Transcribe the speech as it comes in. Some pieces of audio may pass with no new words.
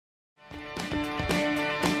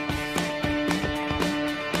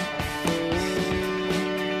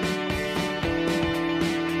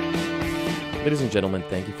Ladies and gentlemen,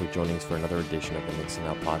 thank you for joining us for another edition of the Nixon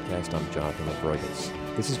Now podcast. I'm Jonathan Labrogas.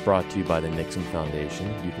 This is brought to you by the Nixon Foundation.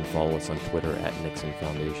 You can follow us on Twitter at Nixon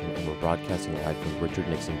Foundation, and we're broadcasting live from Richard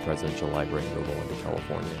Nixon Presidential Library in Yorba Linda,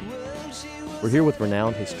 California. We're here with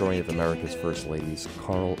renowned historian of America's First Ladies,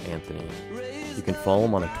 Carl Anthony. You can follow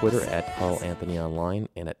him on Twitter at Carl Anthony Online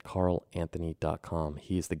and at carlanthony.com.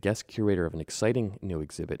 He is the guest curator of an exciting new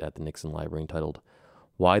exhibit at the Nixon Library entitled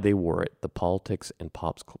Why They Wore It, The Politics and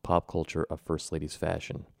Pop Culture of First Ladies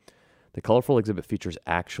Fashion. The colorful exhibit features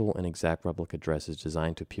actual and exact replica dresses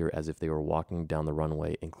designed to appear as if they were walking down the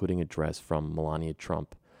runway, including a dress from Melania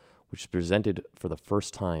Trump, which is presented for the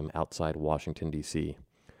first time outside Washington, D.C.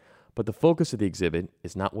 But the focus of the exhibit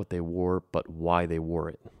is not what they wore, but why they wore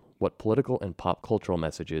it. What political and pop cultural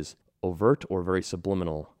messages, overt or very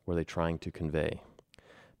subliminal, were they trying to convey?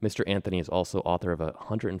 Mr. Anthony is also author of a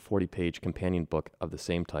 140-page companion book of the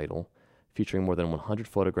same title, featuring more than 100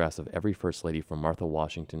 photographs of every First Lady from Martha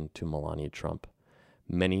Washington to Melania Trump,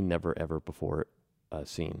 many never ever before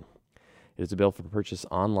seen. It is available for purchase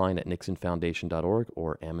online at nixonfoundation.org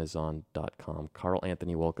or amazon.com. Carl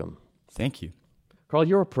Anthony, welcome. Thank you. Carl,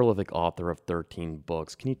 you're a prolific author of 13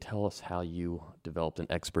 books. Can you tell us how you developed an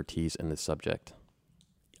expertise in this subject?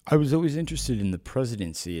 I was always interested in the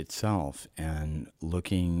presidency itself and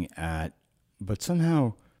looking at, but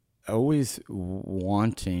somehow always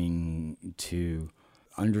wanting to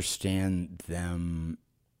understand them,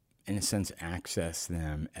 in a sense, access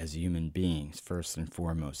them as human beings, first and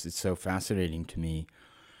foremost. It's so fascinating to me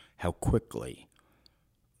how quickly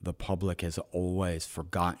the public has always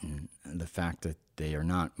forgotten the fact that they are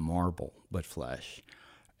not marble, but flesh,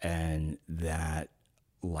 and that,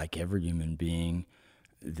 like every human being,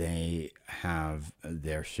 they have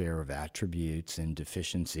their share of attributes and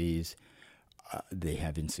deficiencies. They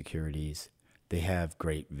have insecurities. They have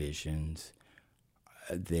great visions.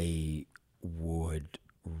 They would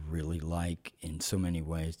really like, in so many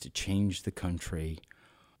ways, to change the country,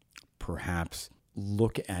 perhaps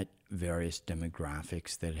look at various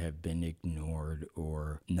demographics that have been ignored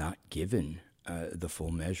or not given the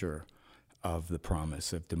full measure of the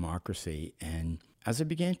promise of democracy. And as I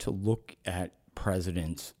began to look at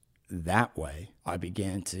presidents that way, I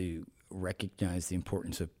began to recognize the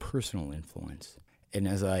importance of personal influence. And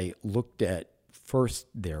as I looked at first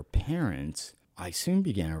their parents, I soon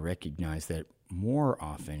began to recognize that more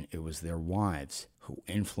often it was their wives who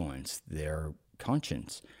influenced their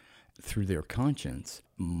conscience, through their conscience,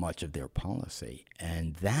 much of their policy.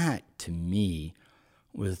 And that, to me,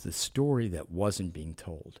 was the story that wasn't being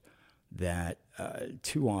told, that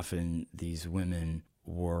too often these women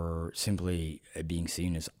were simply being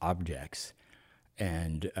seen as objects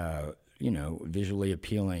and, visually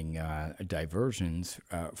appealing diversions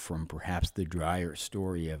from perhaps the drier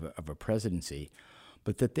story of a presidency,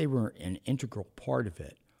 but that they were an integral part of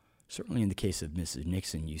it. Certainly in the case of Mrs.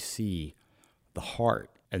 Nixon, you see the heart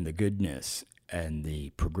and the goodness and the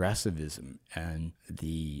progressivism and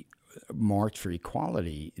the march for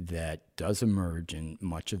equality that does emerge in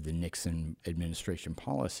much of the Nixon administration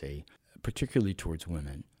policy, particularly towards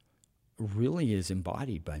women, really is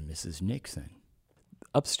embodied by Mrs. Nixon.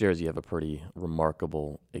 Upstairs, you have a pretty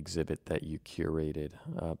remarkable exhibit that you curated.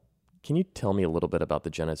 Can you tell me a little bit about the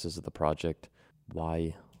genesis of the project,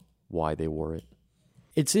 why they wore it?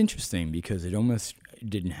 It's interesting because it almost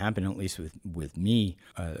didn't happen, at least with me,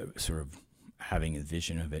 sort of having a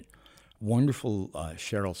vision of it. Wonderful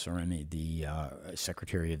Cheryl Seremi, the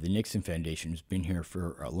secretary of the Nixon Foundation, who's been here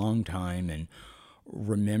for a long time and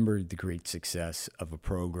remembered the great success of a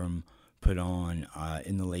program put on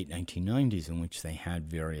in the late 1990s in which they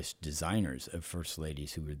had various designers of First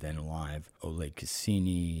Ladies who were then alive. Oleg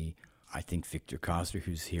Cassini, I think Victor Coster,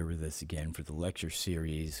 who's here with us again for the lecture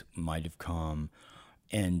series, might have come,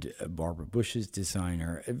 and Barbara Bush's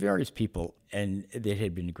designer, various people, and it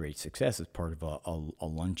had been a great success as part of a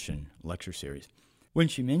luncheon lecture series. When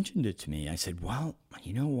she mentioned it to me, I said, well,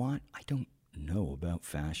 you know what? I don't know about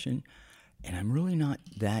fashion, and I'm really not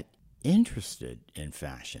that interested in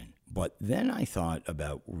fashion. But then I thought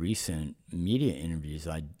about recent media interviews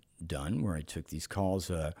I'd done where I took these calls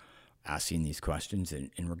asking these questions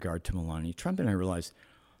in regard to Melania Trump, and I realized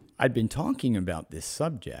I'd been talking about this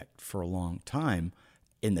subject for a long time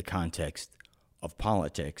in the context of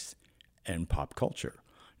politics and pop culture.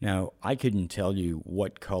 Now, I couldn't tell you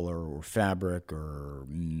what color or fabric or,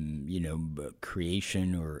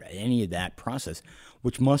 creation or any of that process,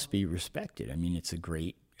 which must be respected. I mean, it's a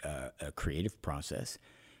great creative process.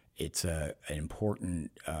 It's an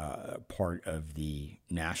important part of the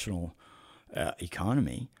national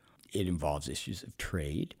economy. It involves issues of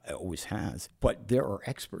trade. It always has. But there are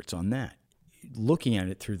experts on that. looking at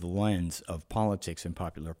it through the lens of politics and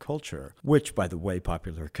popular culture, which, by the way,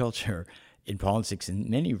 popular culture in politics in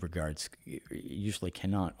many regards usually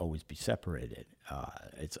cannot always be separated.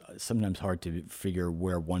 It's sometimes hard to figure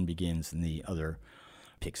where one begins and the other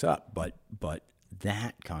picks up, but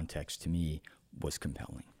that context to me was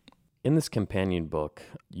compelling. In this companion book,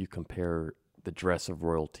 you compare the dress of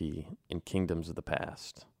royalty in kingdoms of the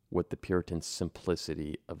past with the Puritan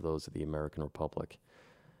simplicity of those of the American Republic.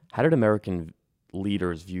 How did American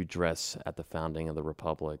leaders view dress at the founding of the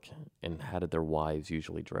Republic, and how did their wives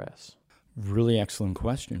usually dress? Really excellent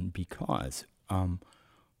question, because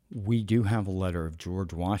we do have a letter of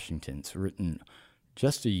George Washington's written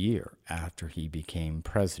just a year after he became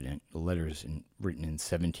president. The letter is written in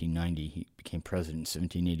 1790. He became president in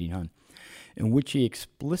 1789, in which he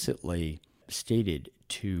explicitly stated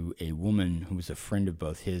to a woman who was a friend of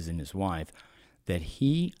both his and his wife that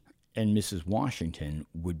he and Mrs. Washington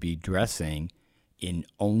would be dressing in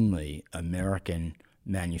only American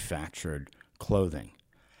manufactured clothing.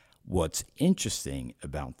 What's interesting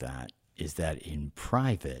about that is that in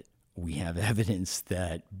private, we have evidence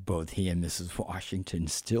that both he and Mrs. Washington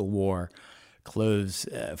still wore clothes,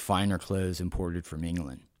 finer clothes imported from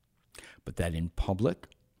England, but that in public,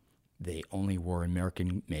 they only wore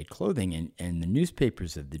American-made clothing, and the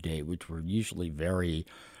newspapers of the day, which were usually very,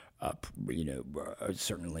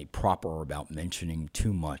 certainly proper about mentioning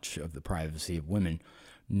too much of the privacy of women,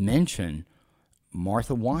 mention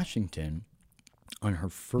Martha Washington on her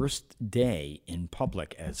first day in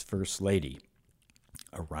public as First Lady,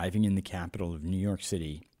 arriving in the capital of New York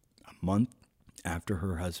City a month after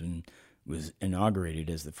her husband was inaugurated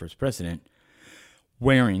as the first president,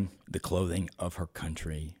 wearing the clothing of her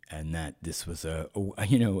country, and that this was a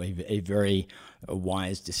very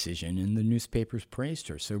wise decision, and the newspapers praised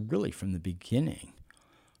her. So really, from the beginning,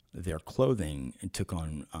 their clothing took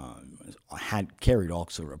on had carried all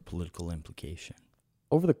sort of political implication.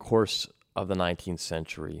 Over the course of the 19th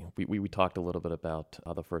century, we talked a little bit about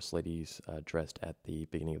how the First Ladies dressed at the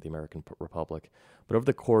beginning of the American Republic, but over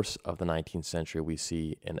the course of the 19th century, we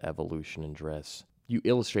see an evolution in dress. You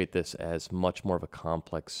illustrate this as much more of a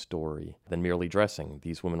complex story than merely dressing.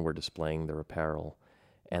 These women were displaying their apparel,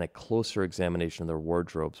 and a closer examination of their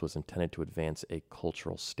wardrobes was intended to advance a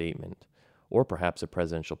cultural statement, or perhaps a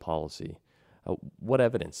presidential policy. What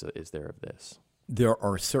evidence is there of this? There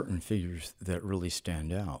are certain figures that really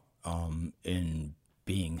stand out in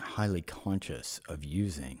being highly conscious of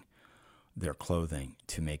using their clothing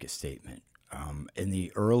to make a statement. In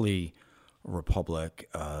the early Republic,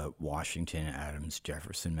 Washington, Adams,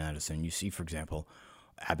 Jefferson, Madison, you see, for example,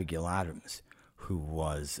 Abigail Adams, who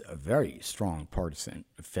was a very strong partisan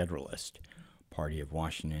Federalist party of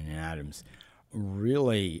Washington and Adams,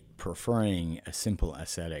 really preferring a simple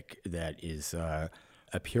aesthetic that is a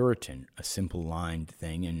Puritan, a simple-lined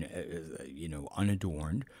thing, and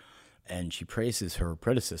unadorned. And she praises her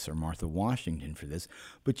predecessor, Martha Washington, for this.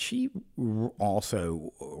 But she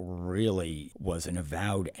also really was an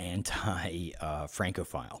avowed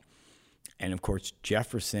anti-Francophile. And, of course,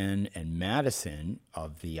 Jefferson and Madison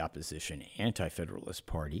of the opposition anti-Federalist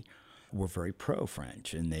party were very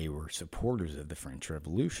pro-French, and they were supporters of the French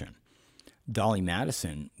Revolution. Dolly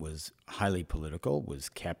Madison was highly political, was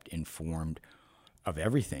kept informed of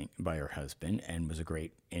everything by her husband, and was a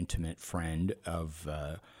great intimate friend of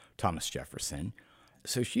Thomas Jefferson.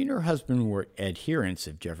 So she and her husband were adherents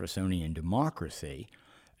of Jeffersonian democracy,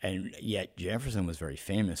 and yet Jefferson was very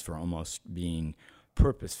famous for almost being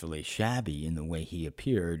purposefully shabby in the way he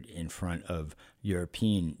appeared in front of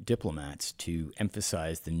European diplomats to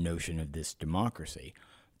emphasize the notion of this democracy.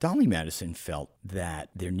 Dolly Madison felt that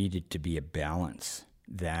there needed to be a balance,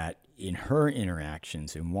 that in her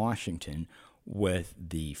interactions in Washington with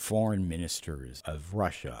the foreign ministers of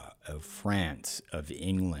Russia, of France, of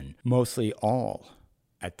England, mostly all,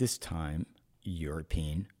 at this time,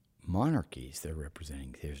 European monarchies they're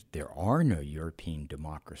representing. There are no European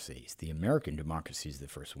democracies. The American democracy is the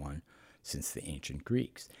first one since the ancient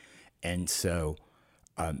Greeks. And so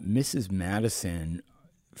Mrs. Madison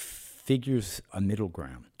figures a middle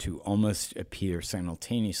ground to almost appear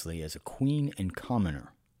simultaneously as a queen and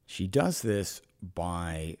commoner. She does this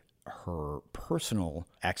by her personal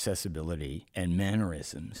accessibility and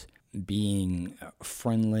mannerisms, being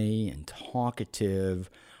friendly and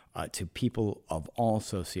talkative to people of all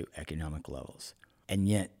socioeconomic levels. And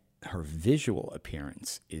yet her visual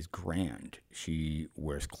appearance is grand. She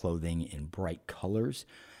wears clothing in bright colors,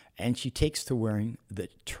 and she takes to wearing the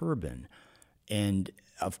turban. And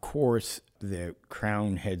of course, the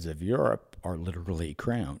crowned heads of Europe are literally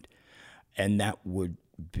crowned. And that would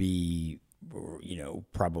be,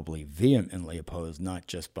 probably vehemently opposed, not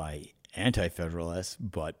just by anti-federalists,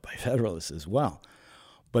 but by federalists as well.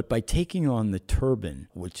 But by taking on the turban,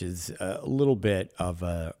 which is a little bit of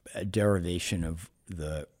a derivation of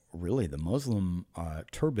the Muslim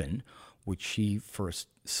turban, which she first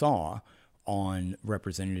saw on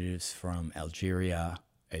representatives from Algeria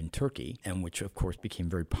and Turkey, and which, of course, became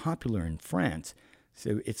very popular in France.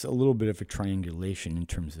 So it's a little bit of a triangulation in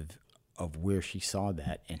terms of where she saw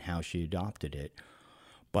that and how she adopted it.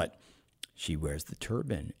 But she wears the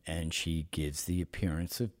turban, and she gives the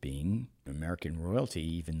appearance of being American royalty,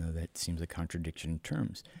 even though that seems a contradiction in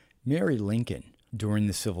terms. Mary Lincoln, during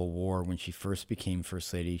the Civil War, when she first became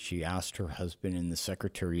First Lady, she asked her husband and the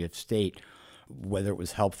Secretary of State whether it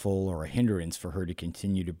was helpful or a hindrance for her to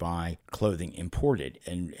continue to buy clothing imported.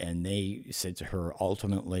 And they said to her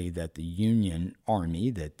ultimately that the Union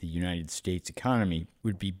Army, that the United States economy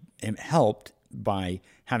would be helped by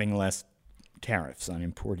having less tariffs on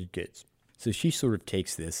imported goods. So she sort of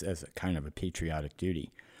takes this as a kind of a patriotic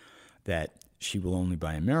duty that she will only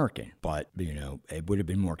buy American. But, it would have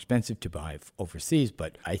been more expensive to buy overseas.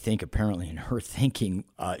 But I think apparently in her thinking,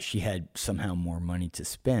 she had somehow more money to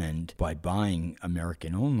spend by buying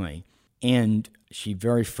American only. And she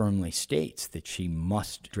very firmly states that she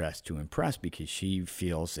must dress to impress because she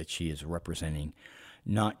feels that she is representing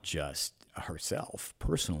not just herself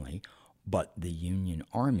personally, but the Union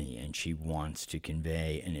Army, and she wants to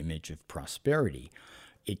convey an image of prosperity.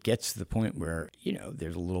 It gets to the point where,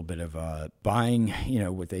 there's a little bit of a buying,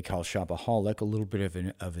 what they call shopaholic, a little bit of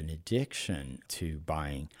an addiction to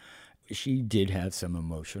buying. She did have some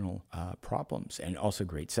emotional problems and also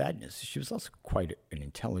great sadness. She was also quite an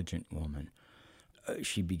intelligent woman.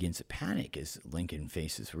 She begins to panic as Lincoln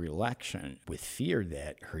faces re-election with fear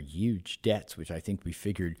that her huge debts, which I think we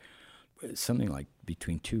figured something like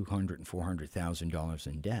between $200,000 and $400,000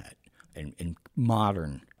 in debt in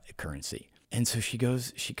modern currency. And so she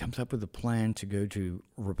comes up with a plan to go to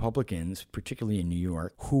Republicans, particularly in New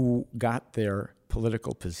York, who got their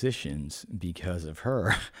political positions because of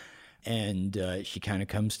her. And she kind of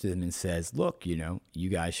comes to them and says, look, you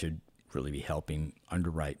guys should really be helping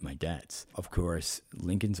underwrite my debts. Of course,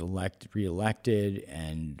 Lincoln's reelected,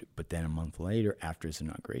 but then a month later, after his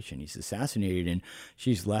inauguration, he's assassinated, and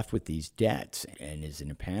she's left with these debts and is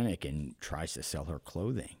in a panic and tries to sell her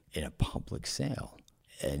clothing in a public sale.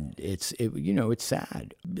 And it's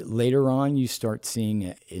sad. Later on, you start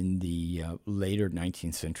seeing in the later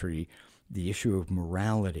 19th century the issue of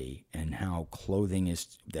morality and how clothing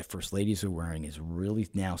that first ladies are wearing is really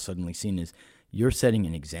now suddenly seen as you're setting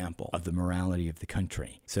an example of the morality of the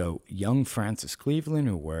country. So young Frances Cleveland,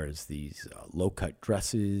 who wears these low-cut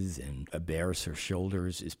dresses and bares her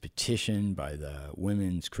shoulders, is petitioned by the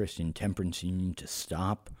Women's Christian Temperance Union to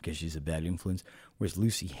stop because she's a bad influence. Whereas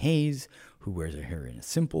Lucy Hayes, who wears her hair in a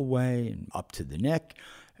simple way and up to the neck,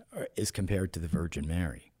 is compared to the Virgin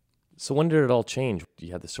Mary. So when did it all change?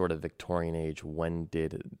 You had the sort of Victorian age. When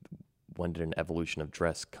did an evolution of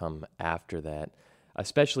dress come after that?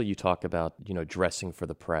 Especially you talk about, dressing for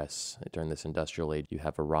the press during this industrial age. You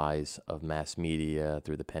have a rise of mass media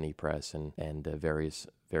through the penny press and various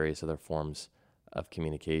other forms of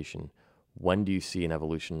communication. When do you see an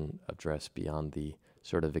evolution of dress beyond the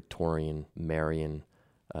sort of Victorian, Marian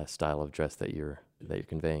style of dress that you're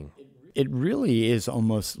conveying? It really is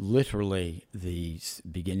almost literally the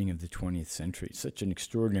beginning of the 20th century. Such an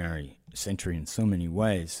extraordinary century in so many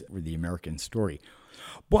ways with the American story.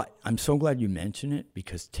 But I'm so glad you mention it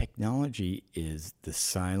because technology is the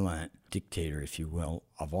silent dictator, if you will,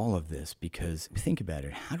 of all of this. Because think about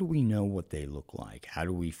it. How do we know what they look like? How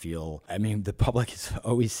do we feel? I mean, the public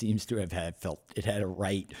always seems to have felt it had a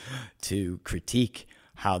right to critique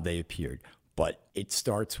how they appeared. But it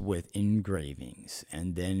starts with engravings,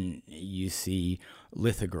 and then you see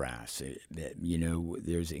lithographs.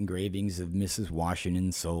 There's engravings of Mrs.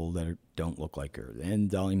 Washington sold that don't look like her. Then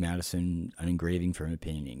Dolly Madison, an engraving from a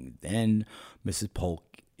painting. Then Mrs. Polk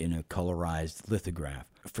in a colorized lithograph.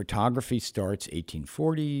 Photography starts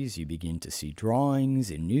 1840s. You begin to see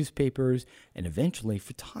drawings in newspapers, and eventually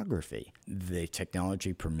photography. The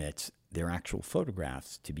technology permits their actual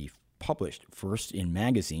photographs to be published first in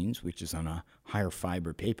magazines, which is on a higher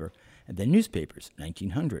fiber paper, and then newspapers,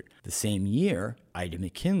 1900. The same year, Ida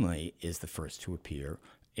McKinley is the first to appear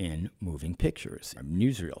in moving pictures,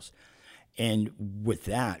 newsreels. And with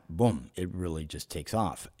that, boom, it really just takes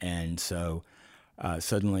off. And so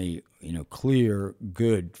suddenly, clear,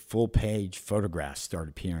 good, full-page photographs start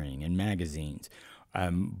appearing in magazines.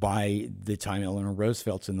 By the time Eleanor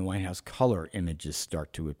Roosevelt's in the White House, color images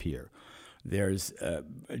start to appear. There's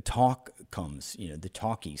talk comes, the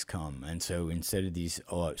talkies come. And so instead of these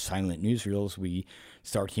silent newsreels, we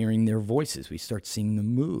start hearing their voices. We start seeing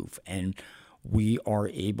them move. And we are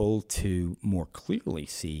able to more clearly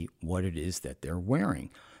see what it is that they're wearing.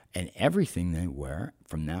 And everything they wear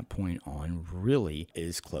from that point on really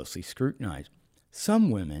is closely scrutinized.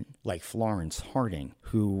 Some women, like Florence Harding,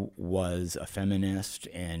 who was a feminist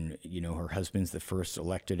and, her husband's the first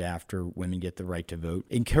elected after women get the right to vote,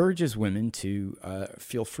 encourages women to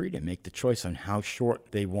feel free to make the choice on how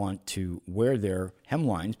short they want to wear their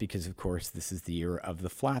hemlines because, of course, this is the era of the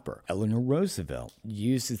flapper. Eleanor Roosevelt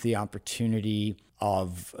uses the opportunity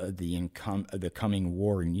of the coming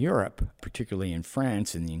war in Europe, particularly in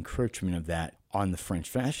France, and the encroachment of that on the French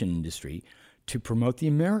fashion industry, to promote the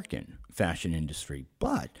American fashion industry,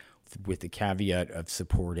 but with the caveat of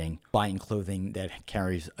supporting buying clothing that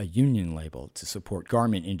carries a union label to support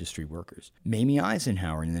garment industry workers. Mamie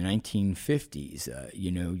Eisenhower in the 1950s,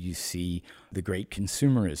 you see the great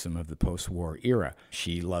consumerism of the post-war era.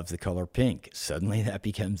 She loves the color pink. Suddenly that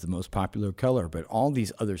becomes the most popular color, but all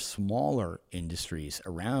these other smaller industries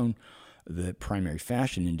around the primary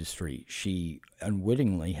fashion industry, she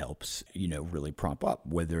unwittingly helps, really prop up,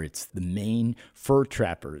 whether it's the main fur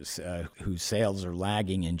trappers whose sales are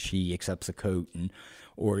lagging and she accepts a coat,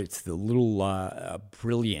 or it's the little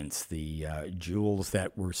brilliants, the jewels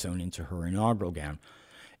that were sewn into her inaugural gown.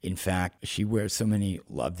 In fact, she wears so many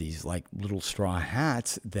of these like little straw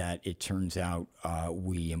hats that it turns out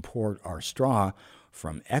we import our straw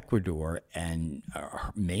from Ecuador, and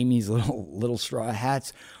Mamie's little straw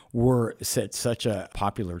hats were set such a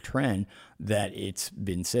popular trend that it's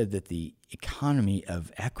been said that the economy of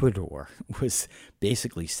Ecuador was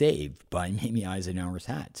basically saved by Mamie Eisenhower's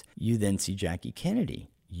hats. You then see Jackie Kennedy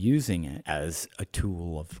using it as a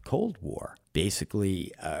tool of Cold War.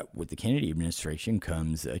 Basically, with the Kennedy administration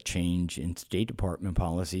comes a change in State Department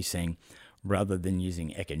policy saying rather than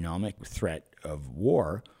using economic threat of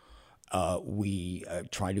war, we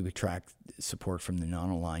try to attract support from the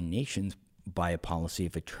non-aligned nations by a policy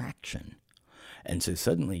of attraction. And so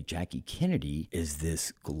suddenly Jackie Kennedy is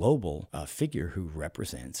this global figure who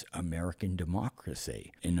represents American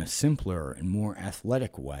democracy in a simpler and more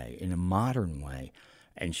athletic way, in a modern way.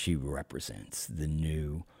 And she represents the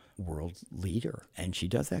new world leader. And she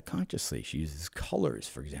does that consciously. She uses colors,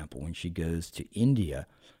 for example, when she goes to India,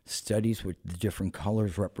 studies what the different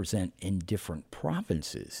colors represent in different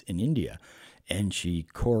provinces in India. And she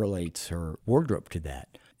correlates her wardrobe to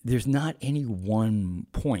that. There's not any one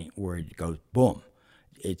point where it goes boom.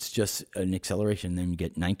 It's just an acceleration. Then you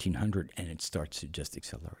get 1900 and it starts to just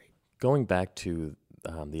accelerate. Going back to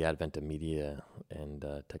the advent of media and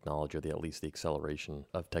technology, or at least the acceleration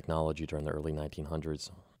of technology during the early 1900s,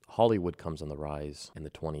 Hollywood comes on the rise in the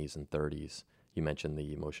 20s and 30s. You mentioned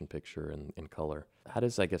the motion picture in color. How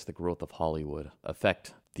does, I guess, the growth of Hollywood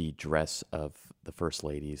affect the dress of the first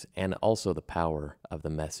ladies and also the power of the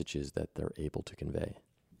messages that they're able to convey?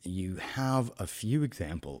 You have a few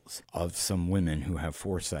examples of some women who have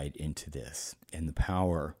foresight into this and the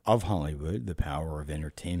power of Hollywood, the power of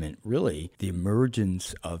entertainment, really the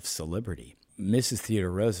emergence of celebrity. Mrs. Theodore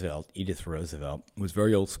Roosevelt, Edith Roosevelt, was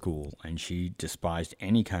very old school, and she despised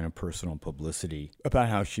any kind of personal publicity about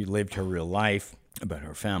how she lived her real life, about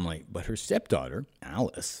her family. But her stepdaughter,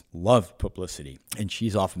 Alice, loved publicity, and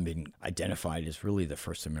she's often been identified as really the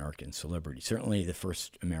first American celebrity, certainly the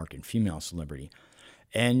first American female celebrity.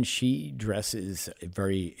 And she dresses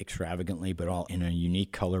very extravagantly, but all in a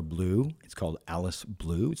unique color blue. It's called Alice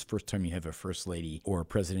Blue. It's the first time you have a first lady or a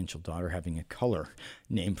presidential daughter having a color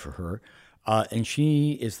named for her. And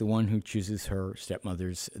she is the one who chooses her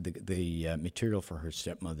stepmother's, the material for her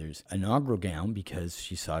stepmother's inaugural gown because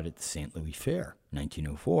she saw it at the St. Louis Fair,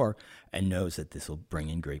 1904, and knows that this will bring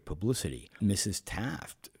in great publicity. Mrs.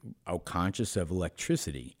 Taft, conscious of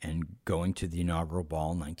electricity and going to the inaugural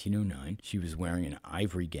ball in 1909, she was wearing an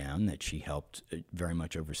ivory gown that she helped very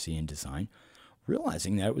much oversee and design,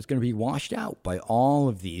 realizing that it was going to be washed out by all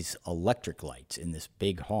of these electric lights in this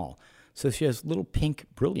big hall. So she has little pink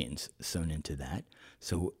brilliants sewn into that,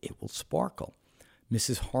 so it will sparkle.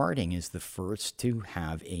 Mrs. Harding is the first to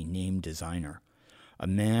have a name designer, a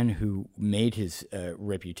man who made his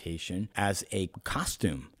reputation as a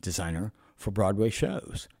costume designer for Broadway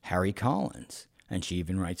shows, Harry Collins, and she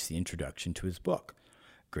even writes the introduction to his book.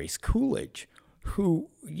 Grace Coolidge, who,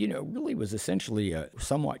 really was essentially a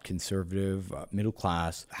somewhat conservative,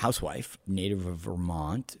 middle-class housewife, native of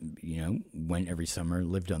Vermont, went every summer,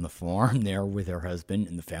 lived on the farm there with her husband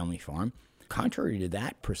in the family farm. Contrary to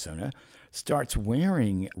that persona, starts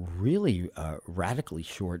wearing really radically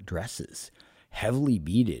short dresses, heavily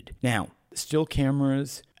beaded. Now, still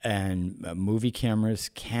cameras And movie cameras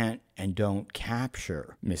can't and don't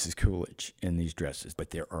capture Mrs. Coolidge in these dresses, but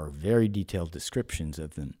there are very detailed descriptions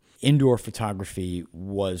of them. Indoor photography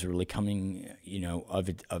was really coming,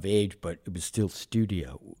 of age, but it was still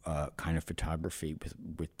studio kind of photography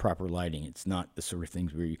with proper lighting. It's not the sort of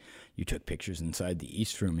things where you took pictures inside the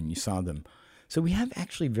East Room and you saw them. So we have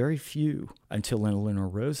actually very few, until Eleanor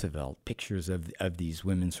Roosevelt, pictures of these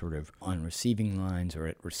women sort of on receiving lines or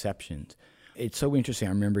at receptions. It's so interesting.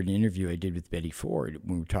 I remember an interview I did with Betty Ford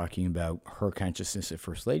when we were talking about her consciousness of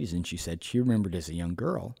First Ladies, and she said she remembered as a young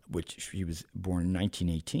girl, which she was born in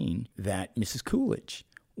 1918, that Mrs. Coolidge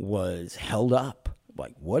was held up.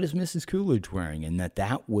 Like, what is Mrs. Coolidge wearing? And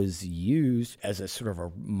that was used as a sort of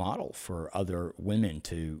a model for other women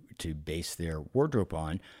to base their wardrobe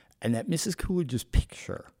on, and that Mrs. Coolidge's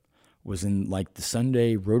picture was in like the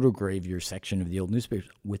Sunday rotogravure section of the old newspapers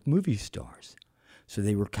with movie stars. So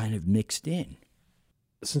they were kind of mixed in.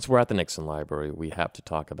 Since we're at the Nixon Library, we have to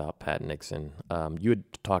talk about Pat Nixon. You had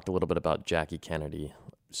talked a little bit about Jackie Kennedy.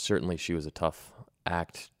 Certainly she was a tough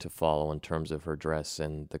act to follow in terms of her dress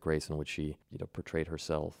and the grace in which she portrayed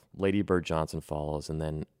herself. Lady Bird Johnson follows, and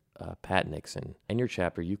then Pat Nixon. In your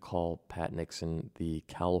chapter, you call Pat Nixon the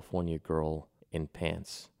California girl in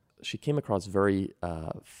pants. She came across very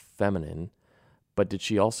feminine, but did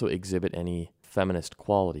she also exhibit any feminist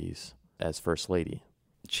qualities as First Lady?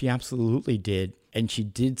 She absolutely did, and she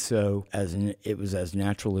did so it was as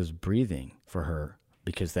natural as breathing for her,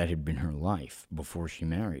 because that had been her life before she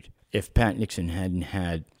married. If Pat Nixon hadn't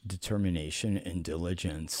had determination and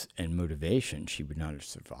diligence and motivation, she would not have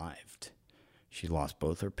survived. She lost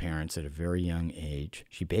both her parents at a very young age.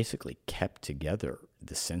 She basically kept together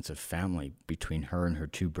the sense of family between her and her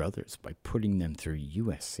two brothers by putting them through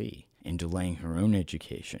USC and delaying her own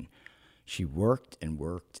education. She worked and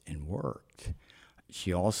worked and worked.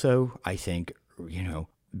 She also, I think,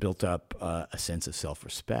 built up a sense of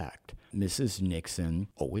self-respect. Mrs. Nixon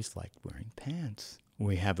always liked wearing pants.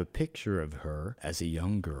 We have a picture of her as a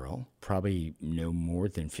young girl, probably no more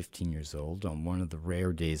than 15 years old, on one of the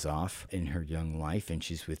rare days off in her young life, and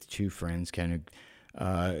she's with two friends kind of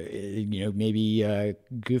maybe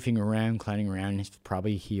goofing around, clowning around,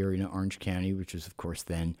 probably here in Orange County, which was, of course,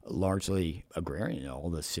 then largely agrarian, all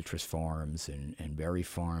the citrus farms and berry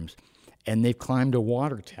farms. And they've climbed a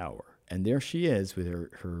water tower. And there she is with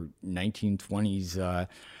her 1920s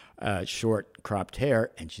short cropped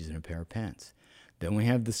hair, and she's in a pair of pants. Then we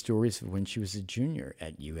have the stories of when she was a junior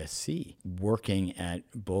at USC, working at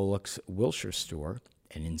Bullock's Wilshire store,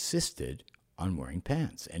 and insisted on wearing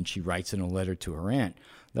pants. And she writes in a letter to her aunt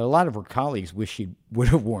that a lot of her colleagues wish she would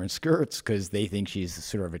have worn skirts because they think she's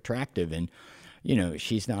sort of attractive, and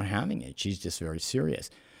she's not having it. She's just very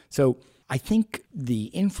serious. So I think the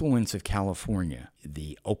influence of California,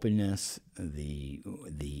 the openness, the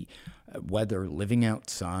weather, living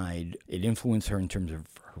outside, it influenced her in terms of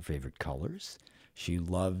her favorite colors. She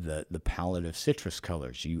loved the palette of citrus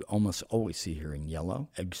colors. You almost always see her in yellow,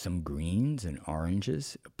 some greens and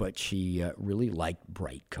oranges, but she really liked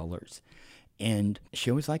bright colors. And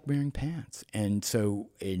she always liked wearing pants. And so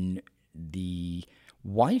in the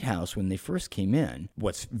White House, when they first came in,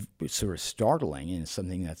 what's sort of startling and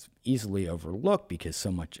something that's easily overlooked because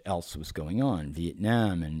so much else was going on,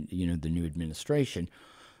 Vietnam and, the new administration,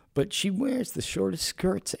 but she wears the shortest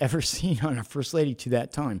skirts ever seen on a First Lady to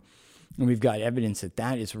that time. And we've got evidence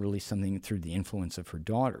that is really something through the influence of her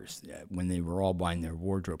daughters when they were all buying their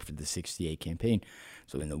wardrobe for the 68 campaign.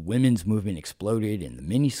 So when the women's movement exploded and the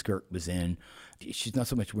mini skirt was in, she's not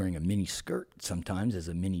so much wearing a mini skirt sometimes as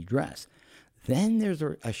a mini dress. Then there's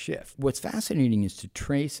a shift. What's fascinating is to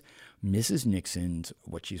trace Mrs. Nixon's,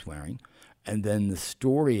 what she's wearing, and then the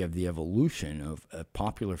story of the evolution of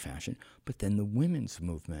popular fashion, but then the women's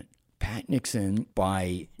movement. Pat Nixon,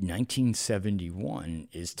 by 1971,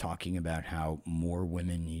 is talking about how more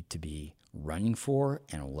women need to be running for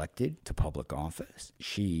and elected to public office.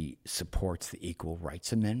 She supports the Equal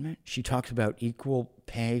Rights Amendment. She talks about equal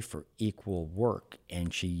pay for equal work,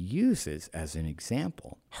 and she uses as an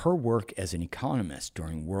example her work as an economist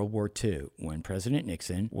during World War II when President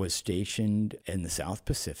Nixon was stationed in the South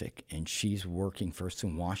Pacific, and she's working first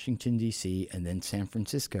in Washington, D.C., and then San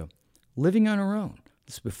Francisco, living on her own.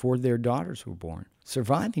 This is before their daughters were born,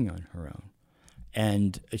 surviving on her own.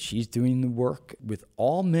 And she's doing the work with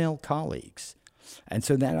all male colleagues. And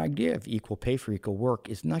so that idea of equal pay for equal work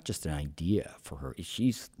is not just an idea for her.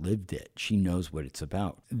 She's lived it. She knows what it's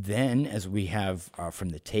about. Then, as we have from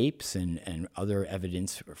the tapes and other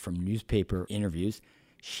evidence from newspaper interviews,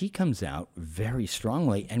 she comes out very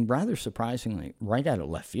strongly and rather surprisingly, right out of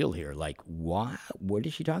left field here. Like, what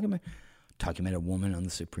is she talking about? Talking about a woman on the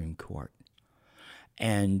Supreme Court.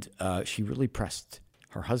 And she really pressed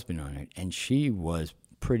her husband on it. And she was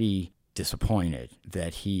pretty disappointed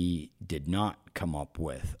that he did not come up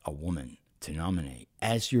with a woman to nominate.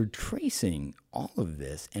 As you're tracing all of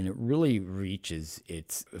this, and it really reaches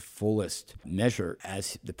its fullest measure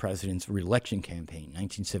as the president's reelection campaign,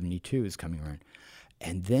 1972 is coming around.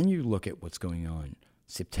 And then you look at what's going on.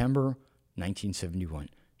 September 1971,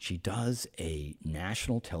 she does a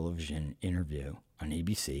national television interview on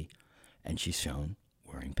ABC, and she's shown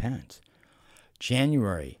wearing pants.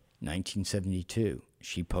 January 1972,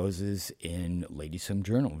 she poses in Ladies Home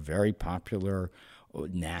Journal, very popular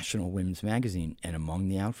national women's magazine, and among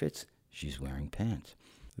the outfits, she's wearing pants.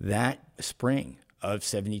 That spring of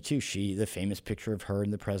 72, the famous picture of her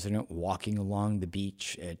and the president walking along the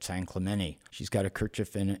beach at San Clemente. She's got a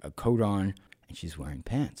kerchief and a coat on, and she's wearing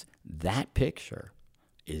pants. That picture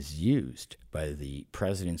is used by the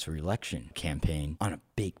president's reelection campaign on a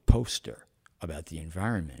big poster about the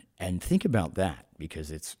environment. And think about that,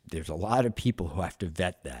 because there's a lot of people who have to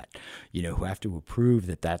vet that, who have to approve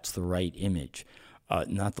that that's the right image,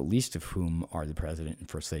 not the least of whom are the president and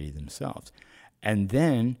first lady themselves. And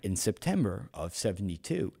then in September of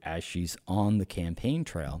 72, as she's on the campaign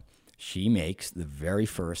trail, she makes the very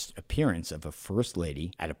first appearance of a first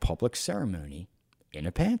lady at a public ceremony in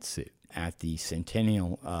a pantsuit at the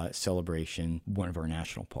centennial celebration, one of our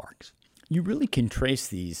national parks. You really can trace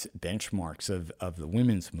these benchmarks of the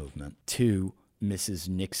women's movement to Mrs.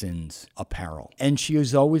 Nixon's apparel. And she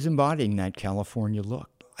was always embodying that California look.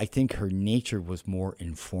 I think her nature was more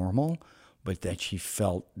informal, but that she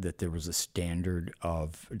felt that there was a standard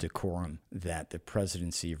of decorum that the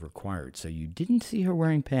presidency required. So you didn't see her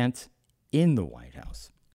wearing pants in the White House.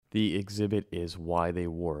 The exhibit is Why They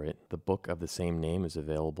Wore It. The book of the same name is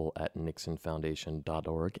available at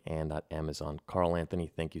nixonfoundation.org and at Amazon. Carl Anthony,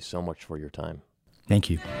 thank you so much for your time. Thank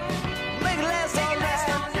you. Make